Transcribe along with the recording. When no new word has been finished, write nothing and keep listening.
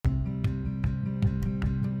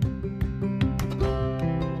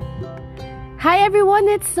Hi everyone,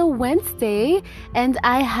 it's a Wednesday and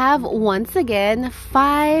I have once again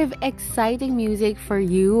 5 exciting music for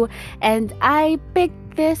you, and I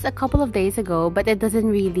picked this a couple of days ago, but it doesn't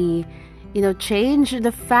really, change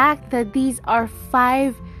the fact that these are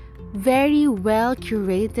 5 very well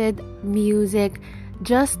curated music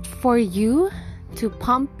just for you to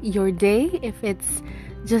pump your day if it's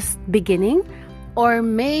just beginning, or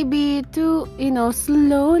maybe to,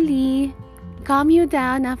 slowly calm you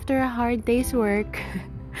down after a hard day's work.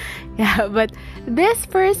 Yeah, but this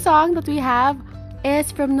first song that we have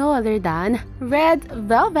is from no other than Red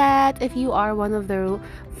Velvet. If you are one of the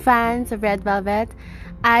fans of Red Velvet,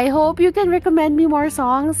 I hope you can recommend me more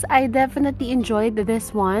songs. I definitely enjoyed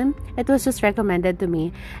this one. It was just recommended to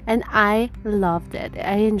me and I loved it.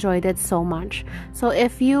 I enjoyed it so much. So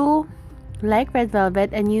if you like Red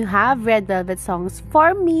Velvet and you have Red Velvet songs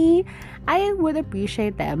for me, I would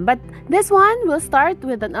appreciate them. But this one will start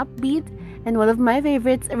with an upbeat and one of my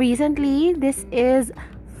favorites recently. This is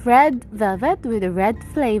Red Velvet with a red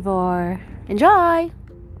flavor. Enjoy!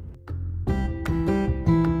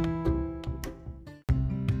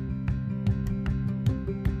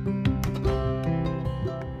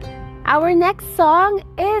 Our next song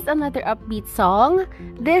is another upbeat song.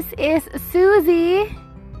 This is Susie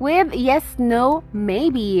with Yes, No,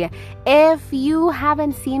 Maybe. If you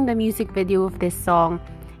haven't seen the music video of this song,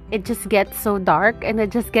 it just gets so dark and it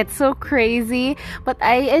just gets so crazy, but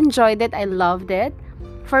I enjoyed it. I loved it.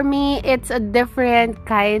 For me, it's a different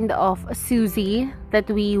kind of Susie that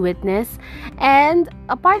we witness. And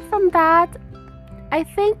apart from that, I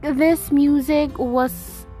think this music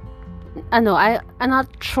was I'm not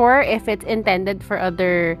sure if it's intended for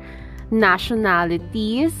other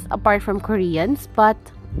nationalities apart from Koreans, but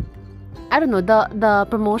I don't know, the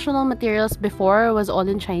promotional materials before was all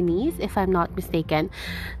in Chinese, if I'm not mistaken.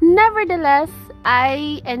 Nevertheless,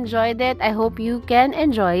 I enjoyed it. I hope you can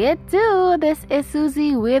enjoy it too. This is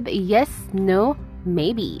Susie with Yes, No,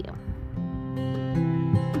 Maybe.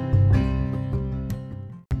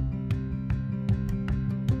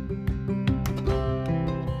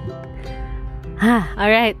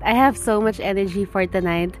 Alright, I have so much energy for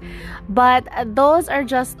tonight. But those are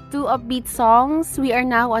just 2 upbeat songs. We are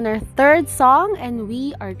now on our 3rd song and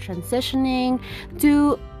we are transitioning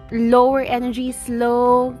to lower energy,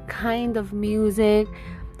 slow kind of music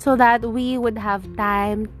so that we would have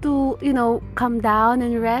time to, come down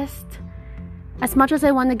and rest. As much as I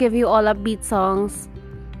want to give you all upbeat songs,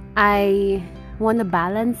 I want to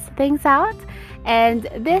balance things out. And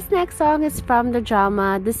this next song is from the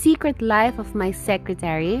drama The Secret Life of My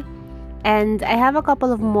Secretary. And I have a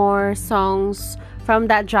couple of more songs from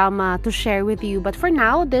that drama to share with you. But for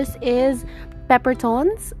now, this is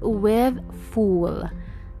Peppertones with Fool.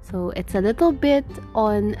 So it's a little bit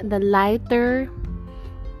on the lighter,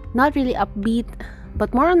 not really upbeat,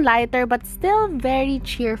 but more on lighter, but still very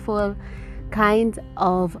cheerful kind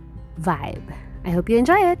of vibe. I hope you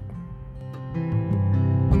enjoy it.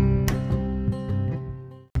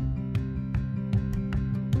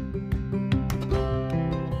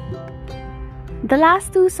 The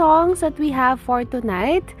last 2 songs that we have for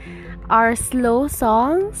tonight are slow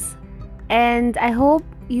songs, and I hope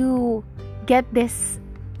you get this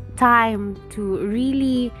time to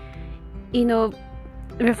really,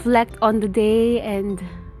 reflect on the day and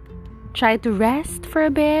try to rest for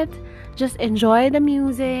a bit. Just enjoy the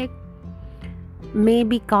music,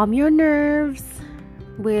 maybe calm your nerves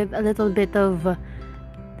with a little bit of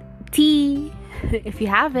tea if you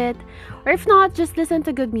have it, or if not, just listen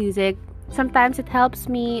to good music. Sometimes it helps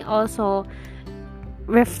me also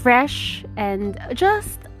refresh and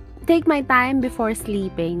just take my time before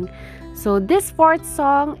sleeping. So this 4th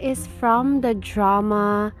song is from the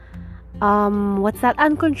drama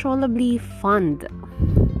Uncontrollably Fond.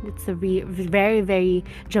 It's a very, very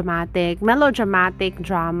dramatic, melodramatic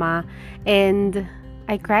drama, and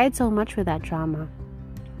I cried so much with that drama.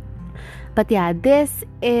 But yeah, this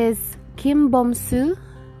is Kim Bom-soo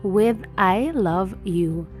with I Love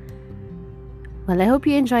You. Well, I hope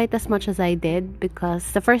you enjoyed it as much as I did,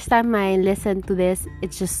 because the first time I listened to this,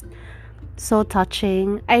 it's just so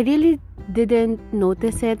touching. I really didn't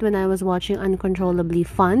notice it when I was watching Uncontrollably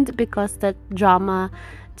Fond, because that drama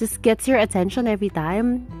just gets your attention every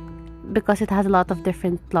time, because it has a lot of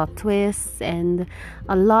different plot twists and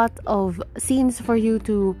a lot of scenes for you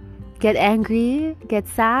to get angry, get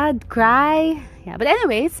sad, cry. Yeah, but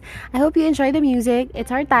anyways, I hope you enjoy the music.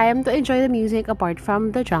 It's our time to enjoy the music apart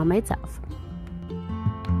from the drama itself.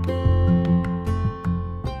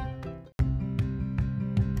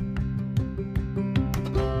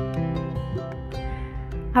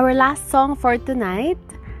 Our last song for tonight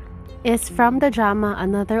is from the drama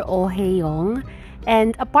Another Oh Hae-young.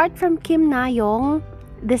 And apart from Kim Na-young,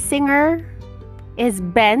 the singer is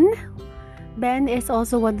Ben. Ben is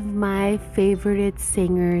also one of my favorite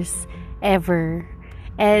singers ever.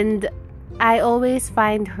 And I always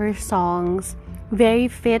find her songs very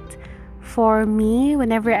fit for me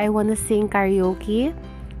whenever I want to sing karaoke.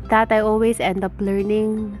 That I always end up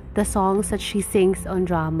learning the songs that she sings on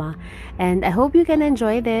drama. And I hope you can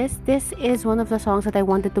enjoy this. This is one of the songs that I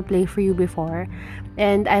wanted to play for you before.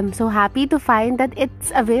 And I'm so happy to find that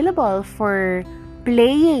it's available for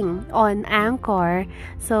playing on Anchor.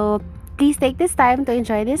 So please take this time to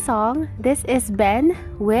enjoy this song. This is Ben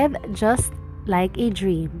with Just Like a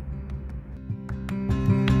Dream.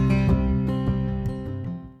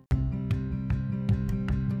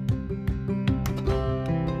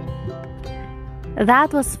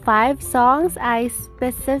 That was 5 songs I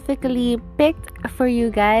specifically picked for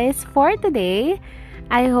you guys for today.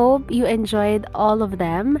 I hope you enjoyed all of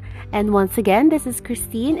them. And once again, this is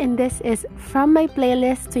Christine, and this is From My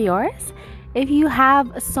Playlist to Yours. If you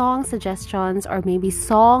have song suggestions or maybe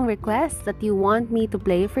song requests that you want me to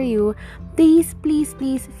play for you, please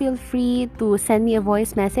feel free to send me a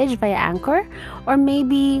voice message via Anchor, or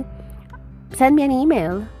maybe send me an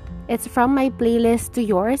email. It's from my playlist to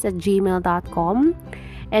yours at gmail.com.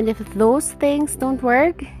 And if those things don't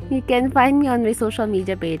work, you can find me on my social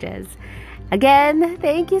media pages. Again,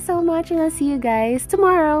 thank you so much, and I'll see you guys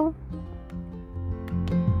tomorrow.